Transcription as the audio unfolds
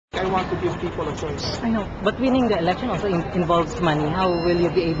I want to give people a choice. I know, but winning the election also involves money. How will you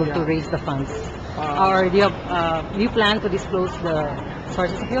be able to Yeah. raise the funds? Or do you plan to disclose the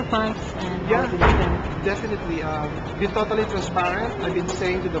sources of your funds and how Yeah, it will be spent? definitely. Be totally transparent. I've been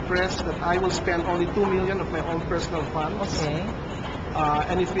saying to the press that I will spend only 2 million of my own personal funds. Okay.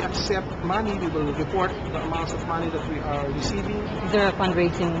 And if we accept money, we will report the amounts of money that we are receiving. Is there a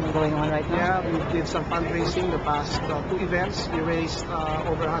fundraising going on right now? Yeah, we did some fundraising the past two events. We raised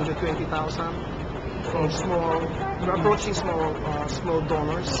over 120,000 from small. We're approaching small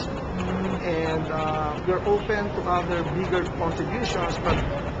donors, and we're open to other bigger contributions, but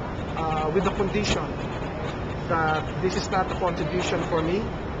with the condition that this is not a contribution for me,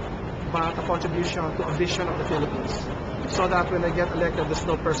 but a contribution to a vision of the Philippines. So that when I get elected, there's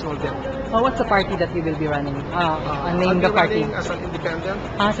no personal debt. What's the party that you will be running? I'll Name be the party. running as an independent.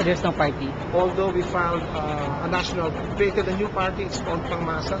 So there's no party. Although we found created a new party, it's called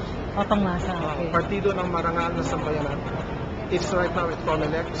Pangmasa. Pangmasa, okay. Partido ng Marangal na Sambayanan. It's right now at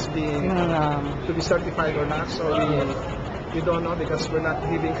COMELEC, it's being to be certified or not, so we don't know because we're not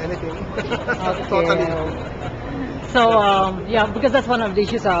giving anything. Totally. So, yeah, because that's one of the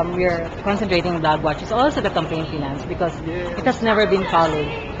issues we're concentrating on Dog Watch is also the campaign finance because Yes. it has never been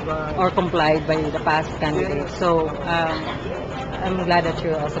followed Right. or complied by the past candidates. Yes. So, I'm glad that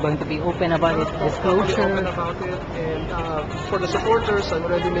you're also going to be open about it, Totally disclosure. open about it, and for the supporters, I'm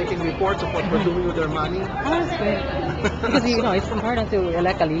already making reports of what we're doing with their money. That's great. Because, it's important to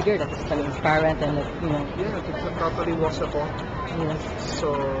elect a leader that is transparent and, Yeah, it totally walks the talk. yes.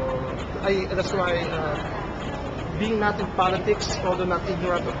 So that's why being not in politics, although not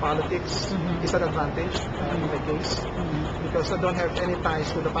ignorant of politics, is an advantage in my case because I don't have any ties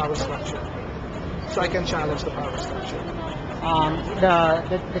to the power structure, so I can challenge the power structure.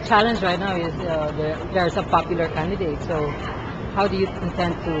 The challenge right now is there's a popular candidate. So, how do you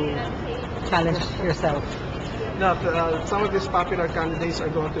intend to challenge yourself? Now, some of these popular candidates are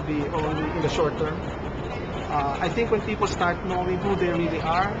going to be only in the short term. I think when people start knowing who they really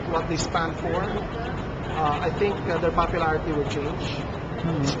are, what they stand for, I think their popularity will change,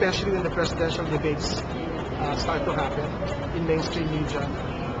 especially when the presidential debates start to happen in mainstream media.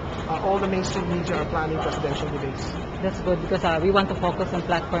 All the mainstream media are planning presidential debates. That's good because we want to focus on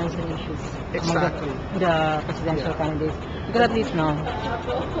platforms and issues. Exactly. Among the presidential candidates. Because at least now,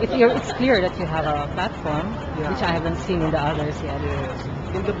 it's clear that you have a platform, which I haven't seen in the others yet. Yes.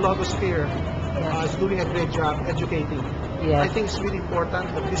 In the blogosphere, is doing a great job educating. Yes. I think it's really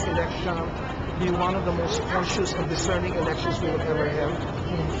important that this election be one of the most conscious and discerning elections we will ever have.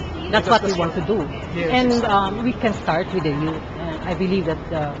 Yes. That's what we want to do. Yes, And exactly. we can start with the youth. And I believe that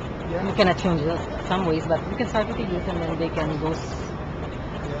we cannot change some ways, but we can start with the youth and then they can go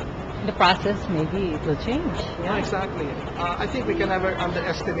in the process, maybe it will change. Yeah, exactly. I think we can never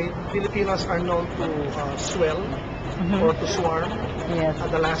underestimate. Filipinos are known to swell or to swarm Yes. at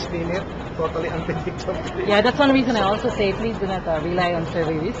the last minute, totally unpredictable. Yeah, that's one reason I also say please do not rely on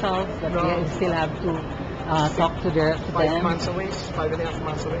survey results. That No. we still have to talk to 5 them. months away, 5.5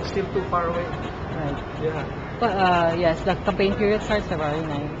 months away, still too far away. Right. Yeah. But yes, the campaign period starts February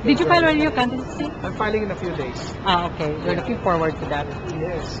 9. Did you file already your candidacy? I'm filing in a few days. Okay. We're looking forward to that.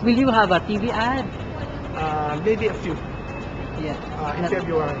 Yes. Will you have a TV ad? Maybe a few Yeah. in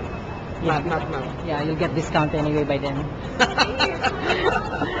February. Yeah. Not now. Yeah, you'll get discount anyway by then.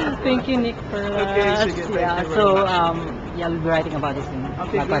 Thank you, Nick, for Okay, sige, thank yeah. you very So much. yeah, I'll be writing about this in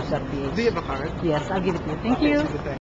Okay, good. Bagwatch.ph. Do you have a card? Yes, I'll give it to you. Thank Okay, you. sige, thanks.